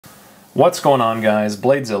What's going on, guys?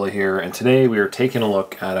 Bladezilla here, and today we are taking a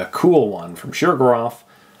look at a cool one from Shirogorov,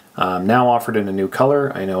 now offered in a new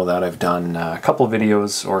color. I know that I've done a couple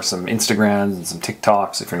videos or some Instagrams and some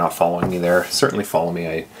TikToks. If you're not following me there, certainly follow me.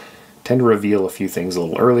 I tend to reveal a few things a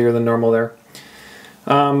little earlier than normal there.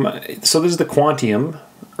 So this is the Quantium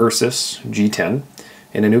Ursus G10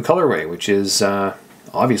 in a new colorway, which is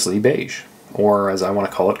obviously beige, or as I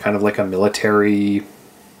want to call it, kind of like a military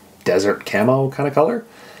desert camo kind of color.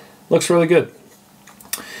 Looks really good.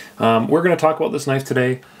 We're going to talk about this knife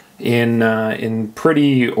today in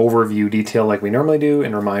pretty overview detail like we normally do.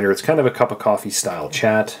 And reminder, it's kind of a cup of coffee style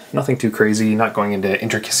chat. Nothing too crazy, not going into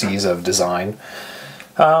intricacies of design.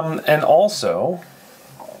 And also,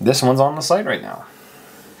 this one's on the site right now.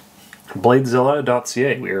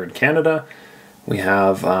 Bladezilla.ca. We are in Canada. We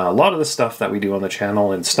have a lot of the stuff that we do on the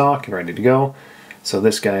channel in stock and ready to go. So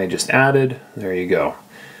this guy just added. There you go.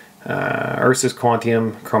 Ursus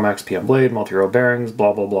Quantium, Chromax PM blade, multi-row bearings,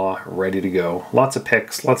 blah blah blah, ready to go. Lots of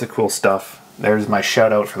pics, lots of cool stuff. There's my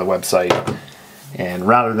shout out for the website. And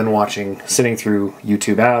rather than sitting through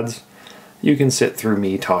YouTube ads, you can sit through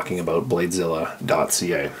me talking about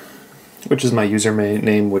Bladezilla.ca, which is my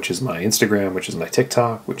username, which is my Instagram, which is my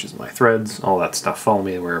TikTok, which is my threads, all that stuff. Follow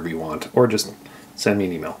me wherever you want, or just send me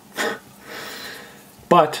an email.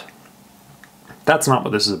 But that's not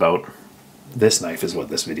what this is about. This knife is what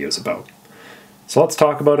this video is about. So let's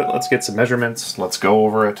talk about it, let's get some measurements, let's go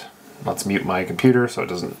over it, let's mute my computer so it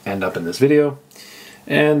doesn't end up in this video,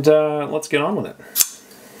 and let's get on with it.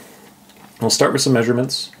 We'll start with some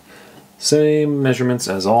measurements. Same measurements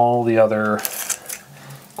as all the other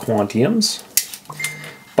Quantiums,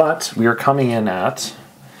 but we are coming in at,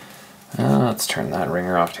 let's turn that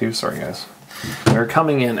ringer off too, sorry guys. We're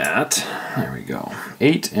coming in at, there we go,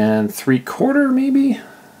 8 3/4 maybe?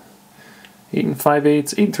 8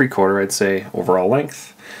 5/8, 8 3/4 I'd say overall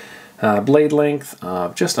length. Blade length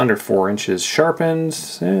just under 4 inches sharpened,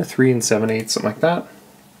 3 7/8, something like that.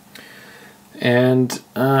 And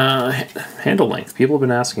handle length, people have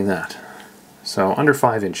been asking that. So under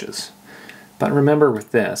 5 inches. But remember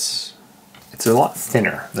with this, it's a lot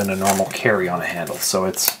thinner than a normal carry on a handle, so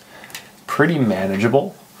it's pretty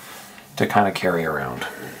manageable to kind of carry around.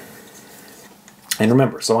 And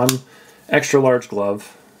remember, so I'm extra large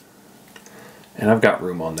glove, and I've got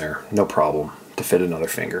room on there, no problem, to fit another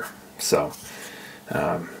finger. So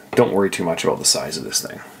don't worry too much about the size of this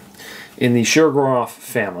thing. In the Shirogorov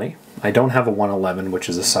family, I don't have a 111, which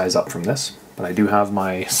is a size up from this, but I do have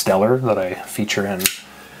my Stellar that I feature in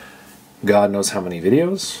God knows how many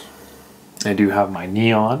videos. I do have my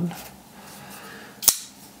Neon,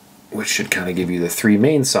 which should kind of give you the 3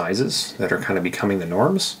 main sizes that are kind of becoming the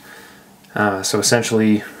norms. So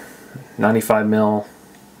essentially 95 mil,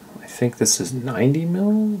 I think this is 90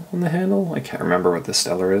 mil on the handle. I can't remember what the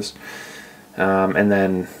Stellar is. And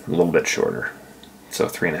then a little bit shorter. So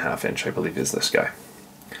 3.5 inch, I believe, is this guy.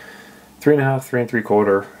 3.5, 3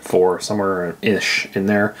 3/4, 4, somewhere ish in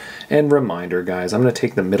there. And reminder, guys, I'm going to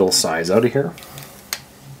take the middle size out of here.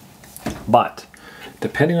 But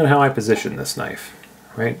depending on how I position this knife,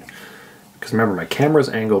 right? Because remember, my camera's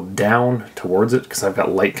angled down towards it because I've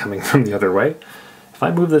got light coming from the other way. If I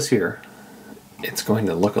move this here, it's going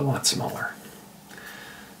to look a lot smaller.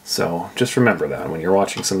 So just remember that when you're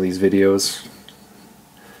watching some of these videos,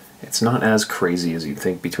 it's not as crazy as you'd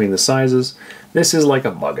think between the sizes. This is like a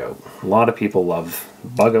bug out. A lot of people love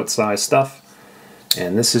bug out size stuff,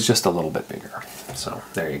 and this is just a little bit bigger. So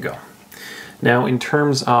there you go. Now in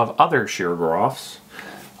terms of other Shirogorovs,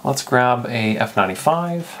 let's grab a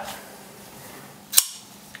F95.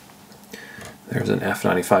 There's an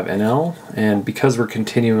F95 NL, and because we're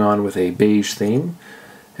continuing on with a beige theme,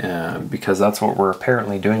 because that's what we're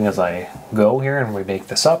apparently doing as I go here and we make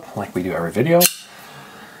this up like we do every video,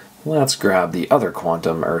 let's grab the other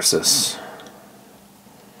Quantum Ursus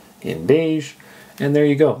in beige, and there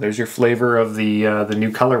you go. There's your flavor of the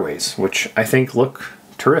new colorways, which I think look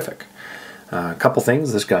terrific. A couple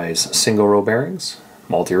things, this guy's single row bearings,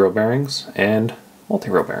 multi-row bearings, and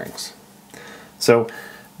multi-row bearings. So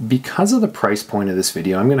because of the price point of this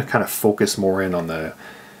video, I'm going to kind of focus more in on the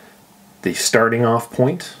starting off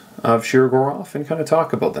point of Shirogorov and kind of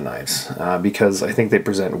talk about the knives, because I think they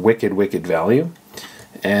present wicked value.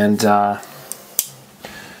 And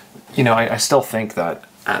you know, I still think that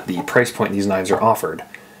at the price point these knives are offered,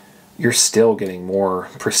 you're still getting more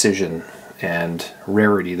precision and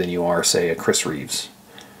rarity than you are, say, a Chris Reeves.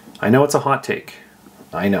 I know it's a hot take,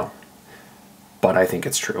 I know, but I think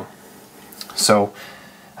it's true. So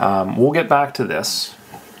we'll get back to this.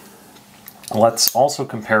 Let's also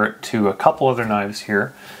compare it to a couple other knives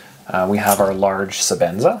here. We have our large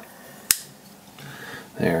Sabenza.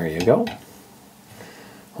 There you go.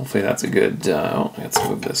 Hopefully that's a good, oh, let's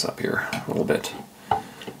move this up here a little bit.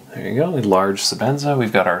 There you go, large Sabenza.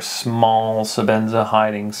 We've got our small Sabenza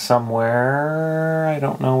hiding somewhere. I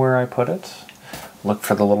don't know where I put it. Look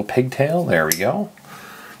for the little pigtail, there we go.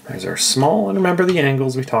 There's our small, and remember the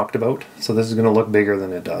angles we talked about. So this is gonna look bigger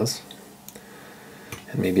than it does.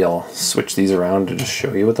 And maybe I'll switch these around to just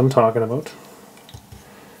show you what I'm talking about.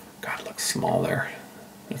 God, it looks small there.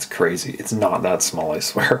 It's crazy. It's not that small, I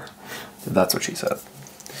swear. That's what she said.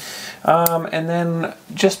 And then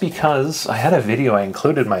just because I had a video I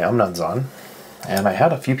included my umnuns on, and I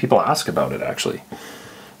had a few people ask about it actually.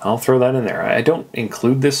 I'll throw that in there. I don't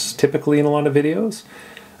include this typically in a lot of videos,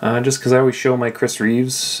 just because I always show my Chris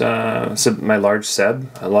Reeves, my large Seb.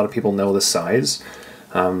 A lot of people know the size.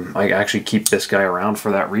 I actually keep this guy around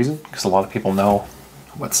for that reason, because a lot of people know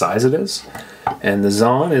what size it is. And the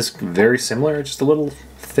Zahn is very similar, just a little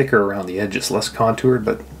thicker around the edges, less contoured,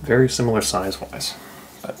 but very similar size-wise.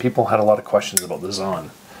 But people had a lot of questions about the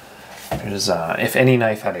Zahn. There's, if any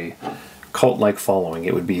knife had a cult-like following,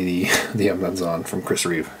 it would be the Zahn from Chris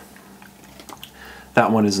Reeve.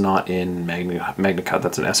 That one is not in Magna Cut,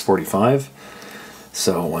 that's an S45.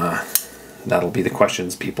 So that'll be the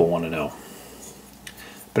questions people want to know.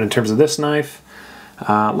 But in terms of this knife,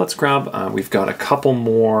 let's grab, we've got a couple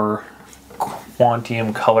more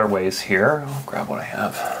Quantium colorways here. I'll grab what I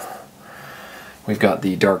have. We've got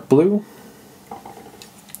the dark blue,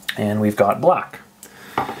 and we've got black.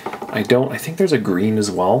 I think there's a green as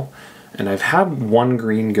well, and I've had one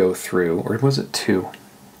green go through, or was it two?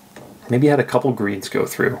 Maybe I had a couple greens go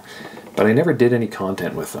through, but I never did any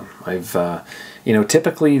content with them. I've, you know,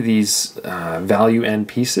 typically these value end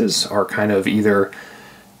pieces are kind of either,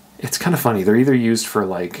 it's kind of funny, they're either used for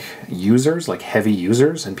like users, like heavy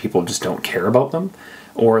users, and people just don't care about them,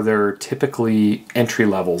 or they're typically entry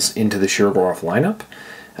levels into the Shirogorov lineup.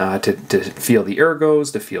 To feel the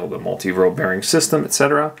ergos, to feel the multi-row bearing system,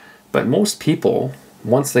 etc. But most people,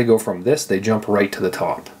 once they go from this, they jump right to the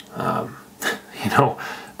top. You know,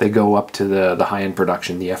 they go up to the high-end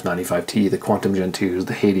production, the F95T, the Quantum Gen 2s,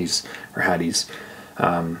 the Hades or Hades.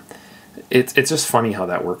 It's just funny how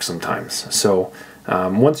that works sometimes. So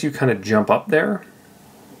once you kind of jump up there,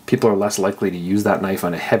 people are less likely to use that knife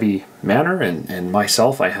on a heavy manner. And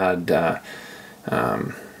myself, I had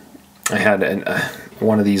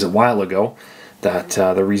one of these a while ago that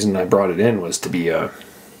the reason I brought it in was to be a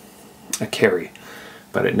carry,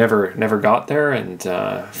 but it never got there, and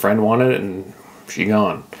a friend wanted it and she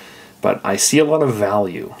gone. But I see a lot of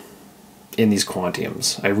value in these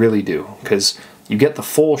Quantiums. I really do, because you get the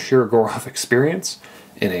full Shirogorov experience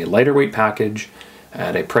in a lighter weight package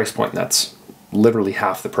at a price point that's literally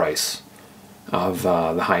half the price of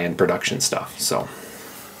the high-end production stuff. So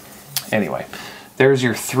anyway, there's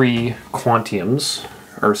your 3 Quantiums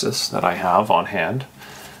Ursus that I have on hand.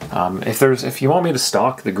 If you want me to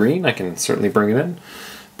stock the green, I can certainly bring it in.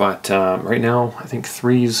 But right now, I think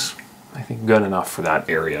 3's good enough for that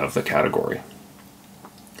area of the category.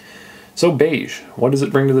 So Beige, what does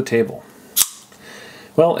it bring to the table?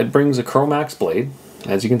 Well, it brings a Chromax blade,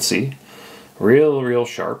 as you can see, real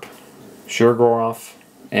sharp. Shirogorov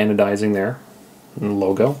anodizing there, and the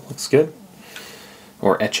logo looks good.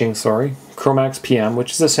 Or etching, sorry. Chromax PM,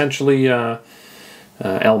 which is essentially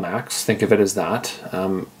LMAX, think of it as that.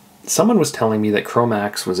 Someone was telling me that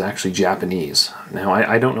Chromax was actually Japanese. Now,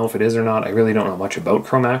 I don't know if it is or not. I really don't know much about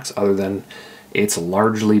Chromax, other than it's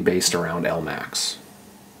largely based around LMAX.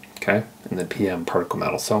 Okay? And then PM particle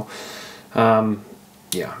metal. So,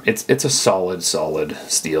 yeah, it's a solid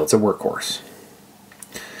steel. It's a workhorse.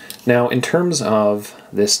 Now, in terms of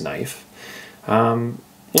this knife,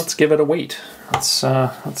 let's give it a weight. Let's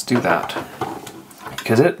do that,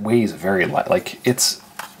 because it weighs very light. Like it's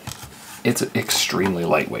extremely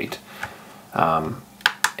lightweight,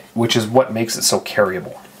 which is what makes it so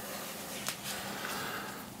carryable.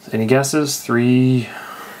 Any guesses? 3.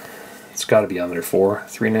 It's got to be under 4.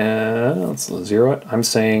 3. Let's zero it. I'm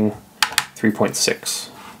saying 3.6.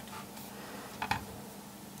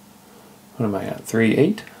 What am I at?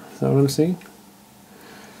 3.8. Is that what I'm seeing?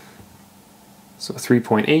 So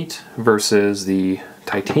 3.8 versus the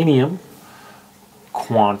titanium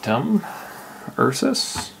Quantum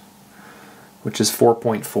Ursus, which is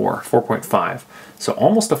 4.5. So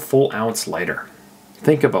almost a full ounce lighter.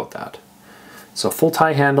 Think about that. So full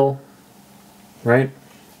tie handle, right?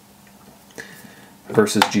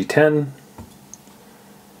 Versus G10,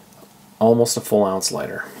 almost a full ounce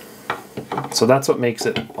lighter. So that's what makes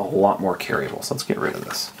it a lot more carryable. So let's get rid of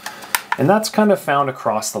this. And that's kind of found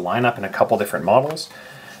across the lineup in a couple different models.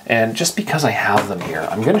 And just because I have them here,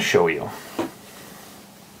 I'm going to show you.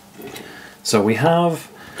 So we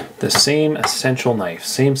have the same essential knife,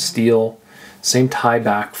 same steel, same tie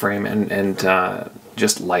back frame, and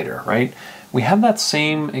just lighter, right? We have that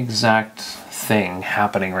same exact thing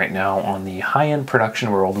happening right now on the high-end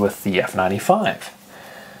production world with the F95.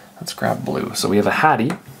 Let's grab blue. So we have a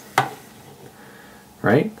Hattie,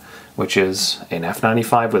 right? Which is an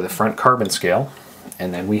F95 with a front carbon scale.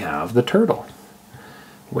 And then we have the Turtle,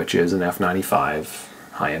 which is an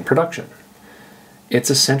F95 high-end production. It's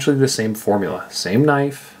essentially the same formula, same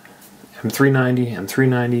knife, M390,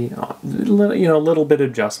 M390, you know, a little bit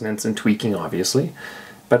of adjustments and tweaking, obviously,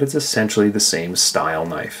 but it's essentially the same style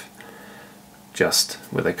knife, just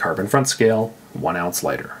with a carbon front scale, 1 ounce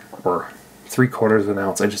lighter, or 3/4 of an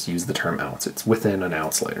ounce. I just use the term ounce. It's within an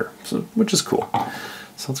ounce lighter, so which is cool.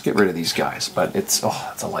 So let's get rid of these guys. But it's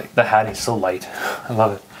a light. The Hattie's so light. I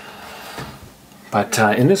love it. But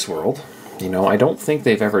in this world, you know, I don't think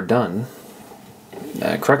they've ever done.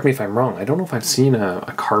 Correct me if I'm wrong. I don't know if I've seen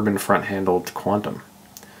a carbon front-handled Quantum,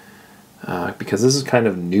 because this is kind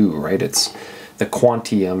of new, right? It's the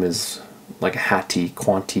Quantium is like a Hattie,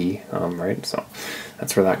 Quanti, right? So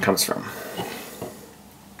that's where that comes from.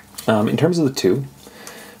 In terms of the two,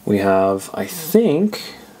 we have, I think,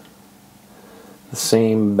 the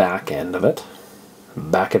same back end of it.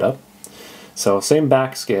 Back it up. So same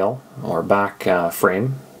back scale or back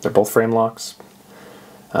frame. They're both frame locks.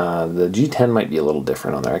 The G10 might be a little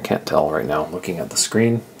different on there. I can't tell right now looking at the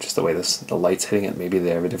screen. Just the way the light's hitting it. Maybe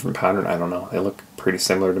they have a different pattern. I don't know. They look pretty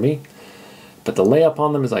similar to me. But the layup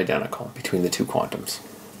on them is identical between the two Quantums.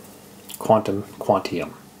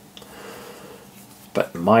 Quantium.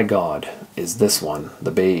 But my God, is this one,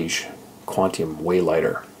 the Beige Quantium, way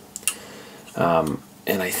lighter.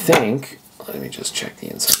 And I think, let me just check the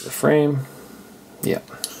inside of the frame. Yep,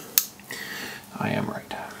 I am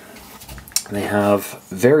right. They have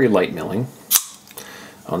very light milling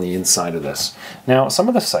on the inside of this. Now, some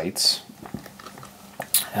of the sites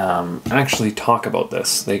actually talk about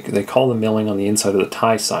this. They call the milling on the inside of the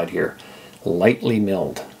tie side here lightly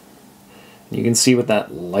milled. You can see what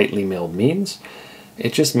that lightly milled means.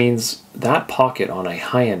 It just means that pocket on a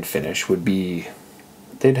high-end finish would be,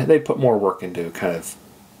 they'd put more work into kind of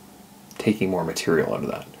taking more material out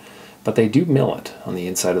of that. But they do mill it on the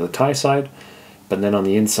inside of the tie side, but then on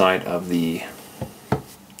the inside of the,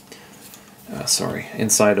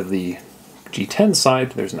 inside of the G10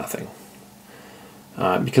 side, there's nothing.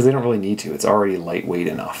 Because they don't really need to. It's already lightweight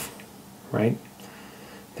enough, right?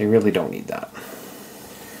 They really don't need that.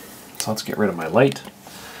 So let's get rid of my light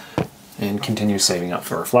and continue saving up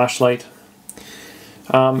for a flashlight.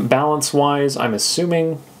 Balance-wise, I'm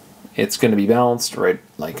assuming it's going to be balanced, right,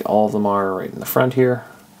 like all of them are right in the front here.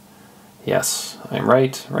 Yes, I'm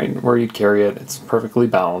right where you'd carry it. It's perfectly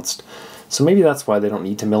balanced. So maybe that's why they don't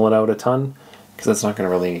need to mill it out a ton, because that's not going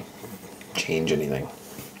to really change anything.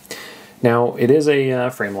 Now, it is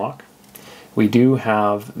a frame lock. We do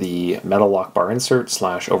have the metal lock bar insert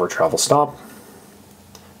 / over travel stop,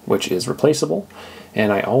 which is replaceable.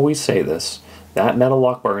 And I always say this, that metal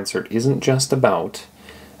lock bar insert isn't just about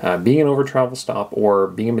being an over travel stop or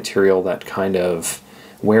being a material that kind of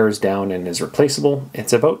wears down and is replaceable.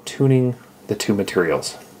 It's about tuning the two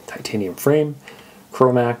materials. Titanium frame,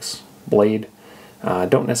 Chromax, blade,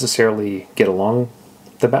 don't necessarily get along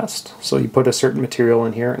the best. So you put a certain material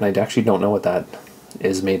in here, and I actually don't know what that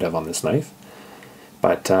is made of on this knife,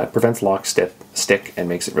 but it prevents lock stick and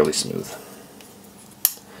makes it really smooth.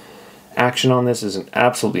 Action on this is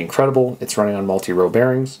absolutely incredible. It's running on multi-row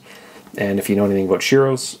bearings, and if you know anything about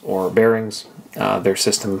Shiros or bearings, their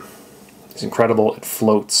system is incredible. It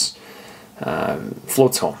floats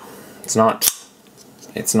home. It's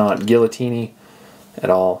not guillotine-y at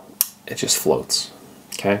all. It just floats.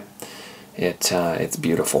 Okay, it's a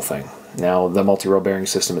beautiful thing. Now the multi-row bearing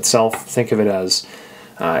system itself, think of it as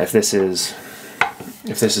if this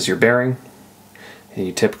is your bearing, and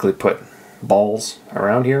you typically put balls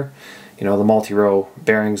around here. You know, the multi-row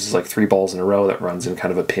bearings is like 3 balls in a row that runs in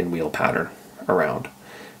kind of a pinwheel pattern around,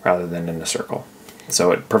 rather than in a circle.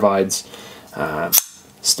 So it provides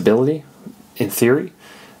stability, in theory,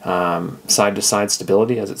 side-to-side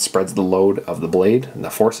stability as it spreads the load of the blade and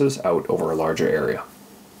the forces out over a larger area.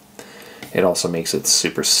 It also makes it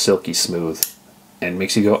super silky smooth and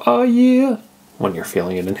makes you go, oh yeah, when you're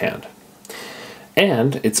feeling it in hand.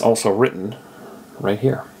 And it's also written right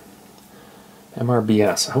here.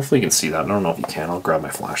 MRBS. Hopefully you can see that. I don't know if you can. I'll grab my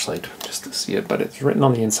flashlight just to see it, but it's written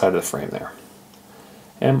on the inside of the frame there.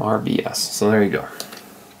 MRBS. So there you go.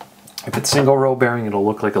 If it's single row bearing, it'll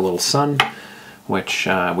look like a little sun, which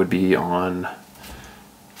would be on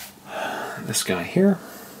this guy here.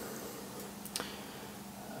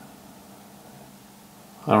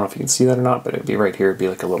 I don't know if you can see that or not, but it'd be right here. It'd be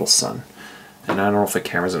like a little sun. And I don't know if the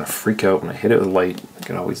camera's gonna freak out when I hit it with light, like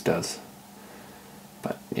it always does.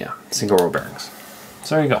 But yeah, single row bearings.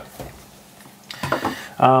 So there you go.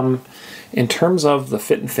 In terms of the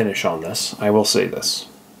fit and finish on this, I will say this.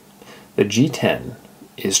 The G10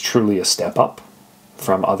 is truly a step up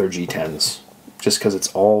from other G10s, just because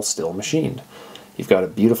it's all still machined. You've got a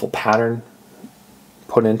beautiful pattern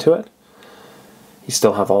put into it. You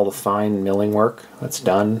still have all the fine milling work that's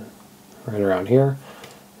done right around here.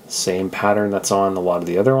 Same pattern that's on a lot of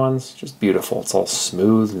the other ones. Just beautiful. It's all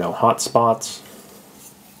smooth, no hot spots.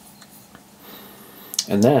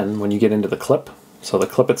 And then when you get into the clip, so the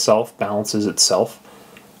clip itself balances itself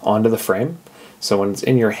onto the frame. So when it's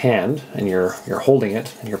in your hand and you're holding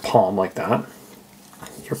it in your palm like that,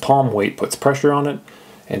 your palm weight puts pressure on it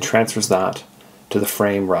and transfers that to the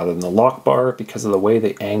frame rather than the lock bar because of the way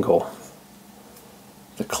they angle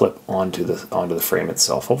the clip onto the frame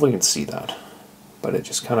itself. Hopefully you can see that. But it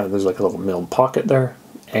just kind of, there's like a little milled pocket there,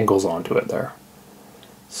 angles onto it there.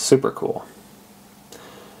 Super cool.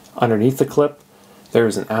 Underneath the clip,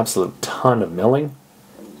 there's an absolute ton of milling.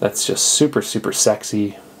 That's just super, super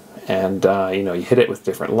sexy. And you know, you hit it with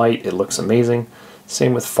different light, it looks amazing.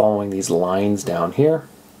 Same with following these lines down here.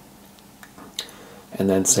 And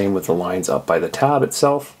then same with the lines up by the tab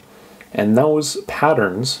itself. And those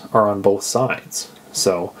patterns are on both sides.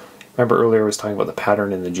 So remember earlier I was talking about the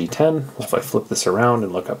pattern in the G10. Well, if I flip this around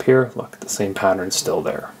and look up here, look, the same pattern's still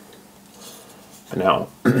there. But now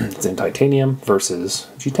it's in titanium versus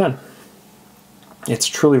G10. It's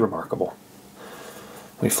truly remarkable.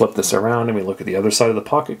 We flip this around and we look at the other side of the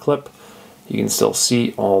pocket clip. You can still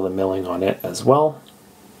see all the milling on it as well.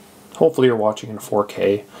 Hopefully you're watching in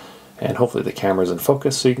 4K and hopefully the camera's in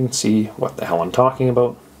focus so you can see what the hell I'm talking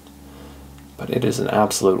about. But it is an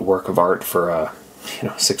absolute work of art for you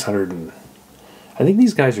know, 600 and I think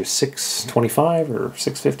these guys are 625 or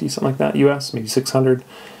 650, something like that, US, maybe 600.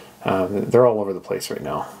 They're all over the place right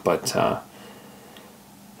now, but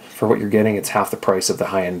for what you're getting, it's half the price of the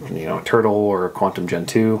high-end, you know, Turtle or Quantum Gen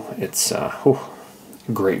 2. It's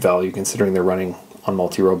great value considering they're running on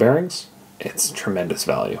multi-row bearings. It's tremendous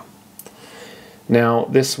value. Now,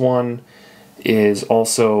 this one is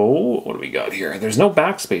also, what do we got here? There's no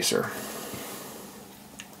backspacer.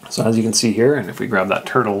 So as you can see here, and if we grab that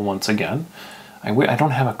Turtle once again, I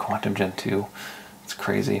don't have a Quantum Gen 2. It's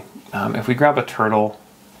crazy. If we grab a Turtle,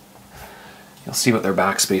 you'll see what their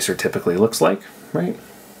backspacer typically looks like, right?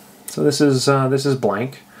 So this is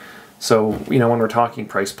blank. So, you know, when we're talking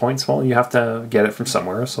price points, well, you have to get it from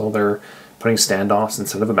somewhere. So they're putting standoffs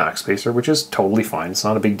instead of a backspacer, which is totally fine. It's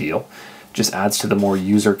not a big deal. Just adds to the more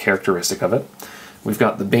user characteristic of it. We've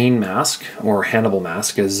got the Bane mask, or Hannibal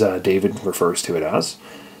mask, as David refers to it as.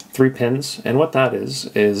 3 pins, and what that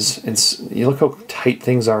is you look how tight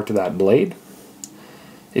things are to that blade.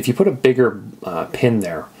 If you put a bigger pin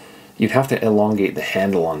there, you'd have to elongate the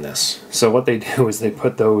handle on this. So what they do is they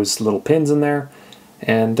put those little pins in there,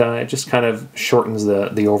 and it just kind of shortens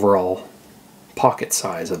the overall pocket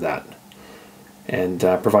size of that, and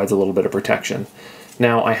provides a little bit of protection.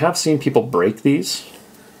 Now, I have seen people break these.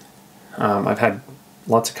 I've had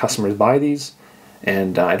lots of customers buy these,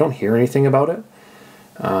 and I don't hear anything about it.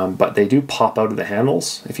 But they do pop out of the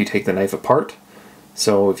handles if you take the knife apart.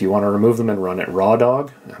 So if you want to remove them and run it raw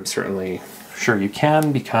dog, I'm certainly sure you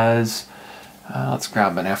can, because let's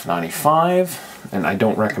grab an F95, and I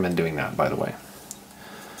don't recommend doing that, by the way.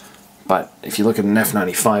 But if you look at an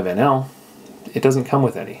F95 NL, it doesn't come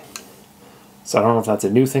with any. So I don't know if that's a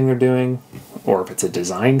new thing they're doing, or if it's a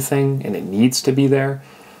design thing and it needs to be there,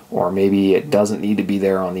 or maybe it doesn't need to be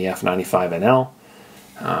there on the F95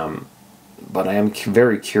 NL. But I am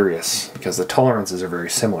very curious because the tolerances are very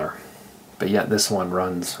similar, but yet this one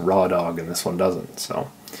runs raw dog and this one doesn't.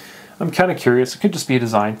 So I'm kind of curious. It could just be a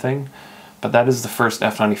design thing, but that is the first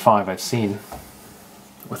F95 I've seen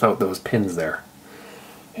without those pins there.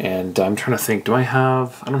 And I'm trying to think, I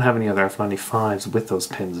don't have any other F95s with those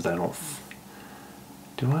pins that I don't...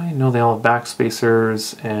 Do I? No, they all have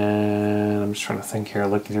backspacers, and I'm just trying to think here,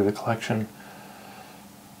 looking through the collection.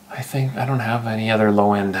 I think I don't have any other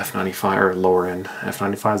low-end F95 or lower-end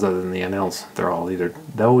F95s other than the NLs. They're all either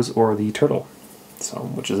those or the Turtle, so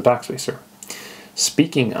which is a backspacer.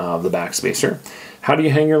 Speaking of the backspacer, how do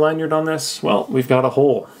you hang your lanyard on this? Well, we've got a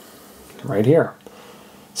hole right here.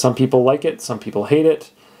 Some people like it, some people hate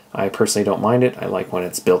it. I personally don't mind it. I like when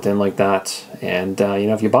it's built in like that. And you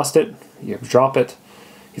know, if you bust it, you drop it,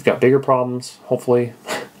 you've got bigger problems, hopefully.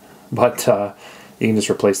 But you can just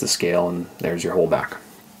replace the scale and there's your hole back.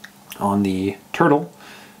 On the Turtle,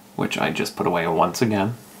 which I just put away once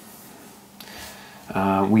again,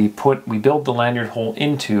 we build the lanyard hole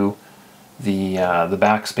into the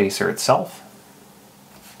back spacer itself,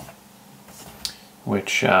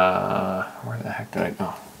 which where the heck did I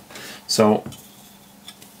go? So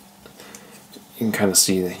you can kind of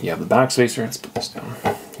see that you have the back spacer. Let's put this down.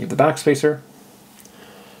 You have the back spacer,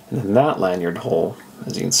 and then that lanyard hole,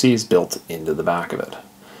 as you can see, is built into the back of it,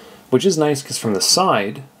 which is nice because from the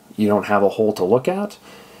side you don't have a hole to look at,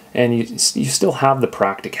 and you still have the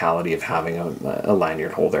practicality of having a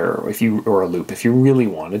lanyard hole there, or a loop if you really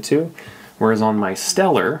wanted to. Whereas on my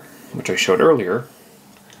Stellar, which I showed earlier,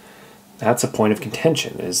 that's a point of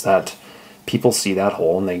contention, is that people see that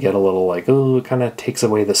hole and they get a little like, oh, it kind of takes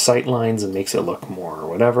away the sight lines and makes it look more or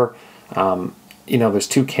whatever. You know, there's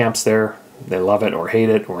two camps there. They love it or hate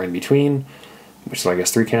it or in between, which is, I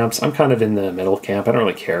guess, 3 camps. I'm kind of in the middle camp. I don't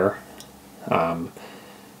really care.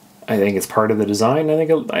 I think it's part of the design.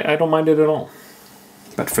 I don't mind it at all.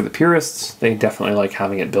 But for the purists, they definitely like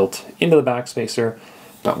having it built into the backspacer.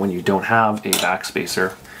 But when you don't have a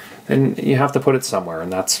backspacer, then you have to put it somewhere,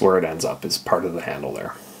 and that's where it ends up, is part of the handle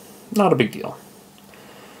there. Not a big deal.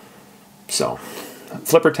 So,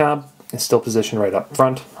 flipper tab is still positioned right up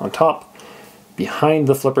front on top. Behind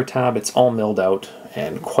the flipper tab, it's all milled out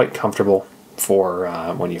and quite comfortable for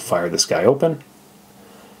when you fire this guy open.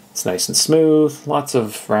 It's nice and smooth, lots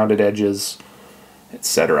of rounded edges,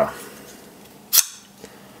 etc.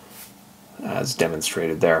 As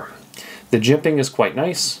demonstrated there. The jimping is quite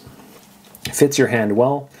nice. It fits your hand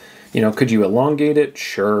well. You know, could you elongate it?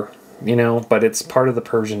 Sure. You know, but it's part of the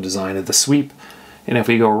Persian design of the sweep. And if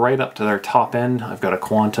we go right up to their top end, I've got a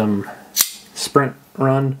Quantum sprint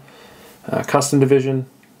run, custom division.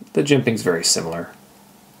 The jimping's very similar.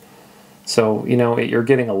 So, you know, you're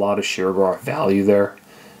getting a lot of Shirogorov value there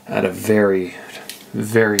at a very,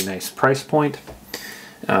 very nice price point.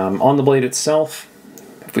 On the blade itself,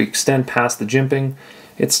 if we extend past the jimping,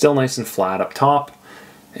 it's still nice and flat up top.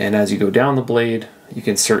 And as you go down the blade, you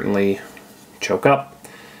can certainly choke up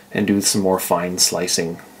and do some more fine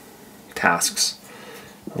slicing tasks,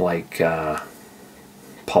 like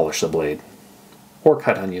polish the blade, or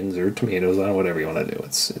cut onions or tomatoes, whatever you want to do.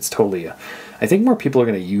 It's totally. I think more people are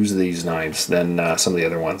going to use these knives than some of the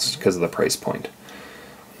other ones because of the price point.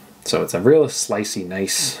 So it's a real slicey,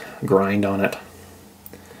 nice grind on it,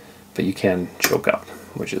 but you can choke up,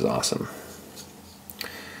 which is awesome.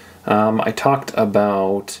 I talked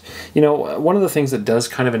about, you know, one of the things that does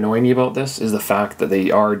kind of annoy me about this is the fact that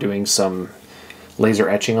they are doing some laser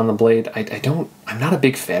etching on the blade. I'm not a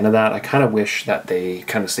big fan of that. I kind of wish that they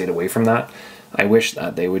kind of stayed away from that. I wish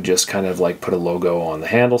that they would just kind of like put a logo on the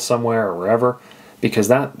handle somewhere or wherever, because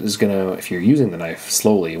that is going to, if you're using the knife,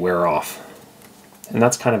 slowly wear off. And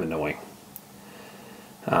that's kind of annoying.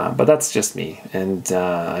 But that's just me, and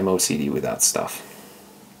I'm OCD with that stuff.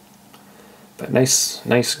 But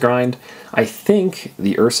nice grind. I think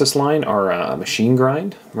the Ursus line are a machine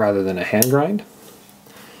grind rather than a hand grind.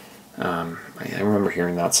 I remember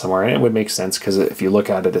hearing that somewhere, and it would make sense because if you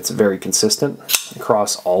look at it, it's very consistent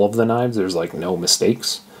across all of the knives. There's like no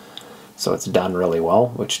mistakes, so it's done really well,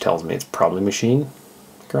 which tells me it's probably machine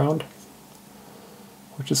ground,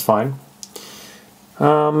 which is fine.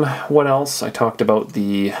 What else? I talked about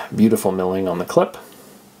the beautiful milling on the clip,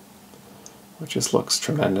 which just looks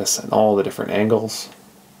tremendous at all the different angles.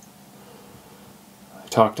 I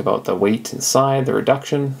talked about the weight inside, the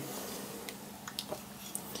reduction,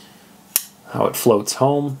 how it floats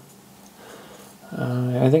home.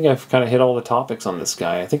 I think I've kind of hit all the topics on this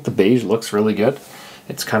guy. I think the beige looks really good.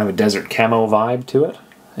 It's kind of a desert camo vibe to it.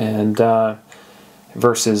 And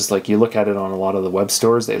versus, like, you look at it on a lot of the web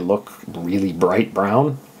stores, they look really bright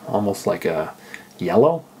brown, almost like a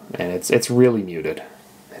yellow, and it's really muted.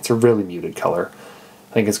 It's a really muted color.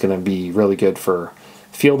 I think it's going to be really good for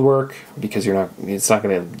field work because it's not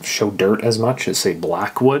going to show dirt as much as, say,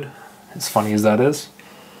 black would, as funny as that is.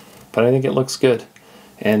 But I think it looks good.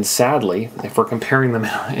 And sadly, if we're comparing them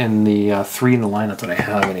in the 3 in the lineup that I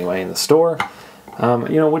have anyway in the store,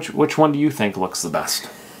 you know, which one do you think looks the best?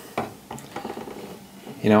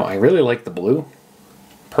 You know, I really like the blue,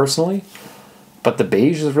 personally, but the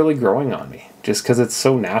beige is really growing on me just because it's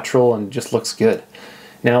so natural and just looks good.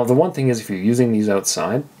 Now, the one thing is, if you're using these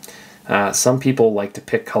outside, some people like to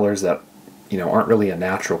pick colors that, you know, aren't really a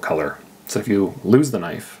natural color. So if you lose the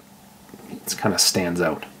knife, it kind of stands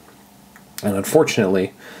out. And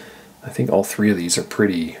unfortunately, I think all 3 of these are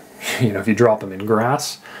pretty, you know, if you drop them in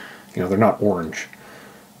grass, you know, they're not orange.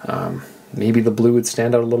 Maybe the blue would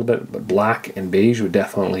stand out a little bit, but black and beige would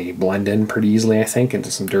definitely blend in pretty easily, I think, into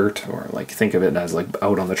some dirt, or like think of it as like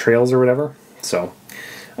out on the trails or whatever. So,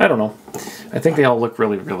 I don't know. I think they all look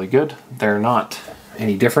really, really good. They're not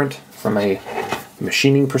any different from a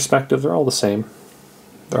machining perspective, they're all the same.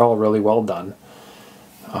 They're all really well done.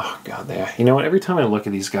 Oh god, you know what, every time I look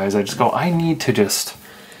at these guys, I just go, I need to just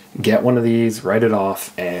get one of these, write it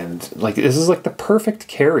off, and like, this is like the perfect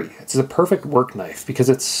carry. It's the perfect work knife because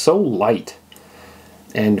it's so light.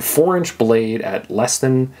 And 4-inch blade at less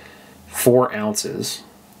than 4 ounces,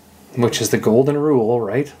 which is the golden rule,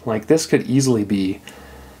 right? Like, this could easily be,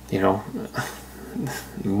 you know,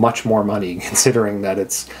 much more money considering that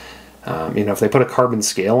it's, you know, if they put a carbon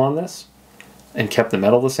scale on this and kept the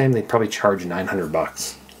metal the same, they'd probably charge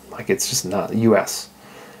 $900. Like, it's just not US.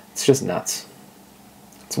 It's just nuts.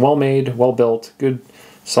 It's well made, well built, good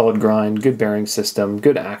solid grind, good bearing system,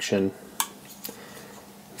 good action.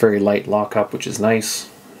 Very light lockup, which is nice.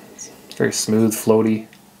 It's very smooth, floaty.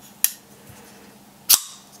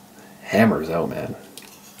 Hammers out, man.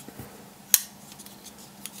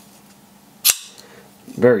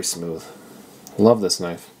 Very smooth. Love this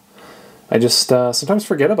knife. I just sometimes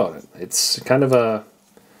forget about it. It's kind of a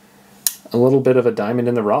little bit of a diamond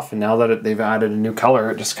in the rough, and now that they've added a new color,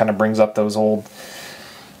 it just kind of brings up those old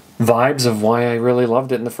vibes of why I really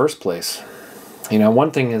loved it in the first place. You know,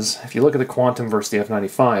 one thing is, if you look at the Quantum versus the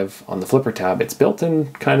F95 on the flipper tab, it's built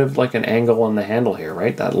in kind of like an angle on the handle here,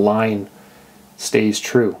 right? That line stays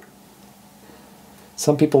true.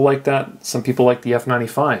 Some people like that, some people like the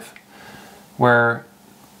F95, where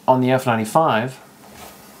on the F95,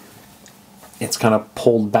 it's kind of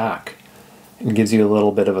pulled back and gives you a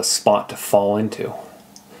little bit of a spot to fall into.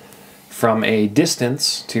 From a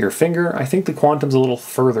distance to your finger, I think the Quantum's a little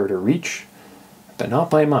further to reach, but not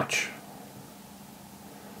by much.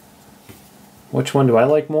 Which one do I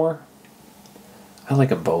like more? I like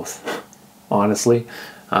them both, honestly.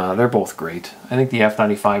 They're both great. I think the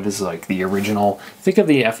F95 is like the original. Think of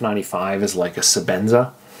the F95 as like a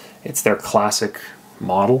Sebenza. It's their classic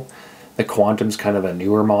model. The Quantum's kind of a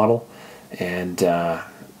newer model. And,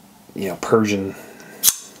 you know, Persian,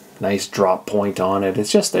 nice drop point on it.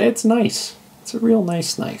 It's just, it's nice. It's a real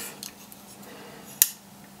nice knife.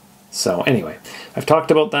 So anyway, I've talked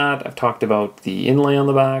about that. I've talked about the inlay on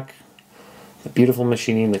the back, the beautiful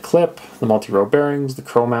machining, the clip, the multi-row bearings, the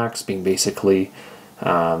Chromax being basically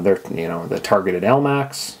they're, you know, the targeted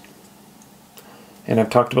LMAX. And I've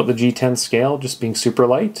talked about the G10 scale just being super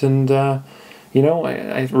light, and you know,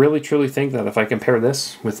 I really truly think that if I compare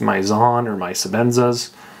this with my Zahn or my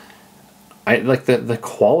Sebenzas, I like the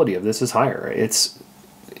quality of this is higher. It's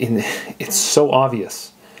so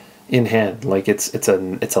obvious in hand, like it's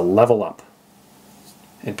a level up.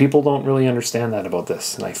 And people don't really understand that about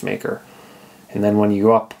this knife maker. And then when you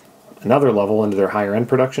go up another level into their higher end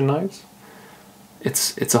production knives,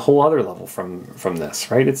 it's a whole other level from this,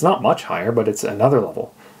 right? It's not much higher, but it's another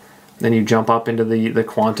level. Then you jump up into the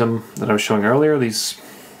Quantum that I was showing earlier, these,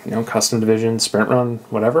 you know, custom division, sprint run,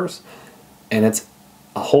 whatevers, and it's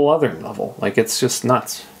a whole other level. Like, it's just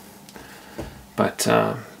nuts. But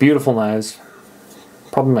beautiful knives,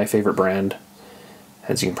 probably my favorite brand,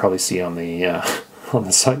 as you can probably see on the on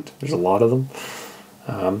the site. There's a lot of them.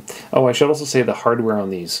 Oh, I should also say the hardware on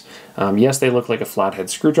these. Yes, they look like a flathead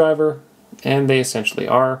screwdriver, and they essentially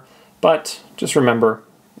are, but just remember,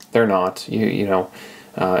 they're not. You know,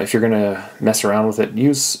 if you're going to mess around with it,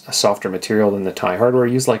 use a softer material than the Thai hardware.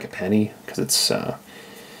 Use like a penny, because it's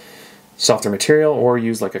softer material, or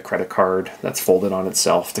use like a credit card that's folded on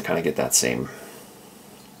itself to kind of get that same,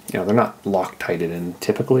 you know, they're not Loctited in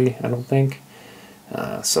typically, I don't think.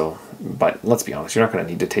 So, but let's be honest, you're not going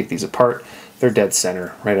to need to take these apart. They're dead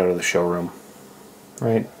center, right out of the showroom,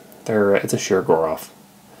 right? It's a Shirogorov.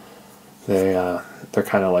 They're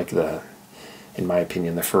kind of like the, in my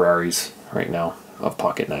opinion, the Ferraris right now of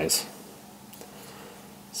pocket knives.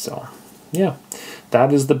 So, yeah,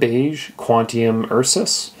 that is the Beige Quantium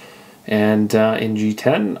Ursus. And in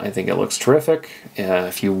G10, I think it looks terrific.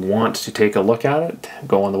 If you want to take a look at it,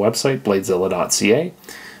 go on the website, bladezilla.ca.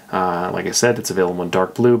 Like I said, it's available in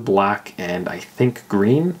dark blue, black, and I think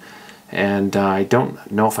green. And I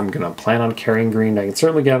don't know if I'm going to plan on carrying green. I can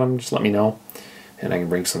certainly get them, just let me know, and I can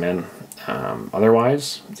bring some in.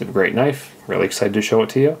 Otherwise, it's a great knife. Really excited to show it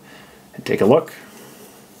to you. And take a look.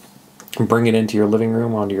 Bring it into your living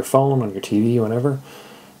room, onto your phone, on your TV, whatever.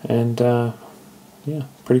 And yeah,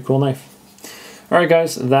 pretty cool knife. Alright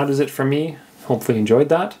guys, that is it from me. Hopefully you enjoyed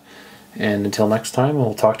that. And until next time,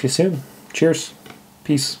 we'll talk to you soon. Cheers.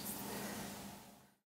 Peace.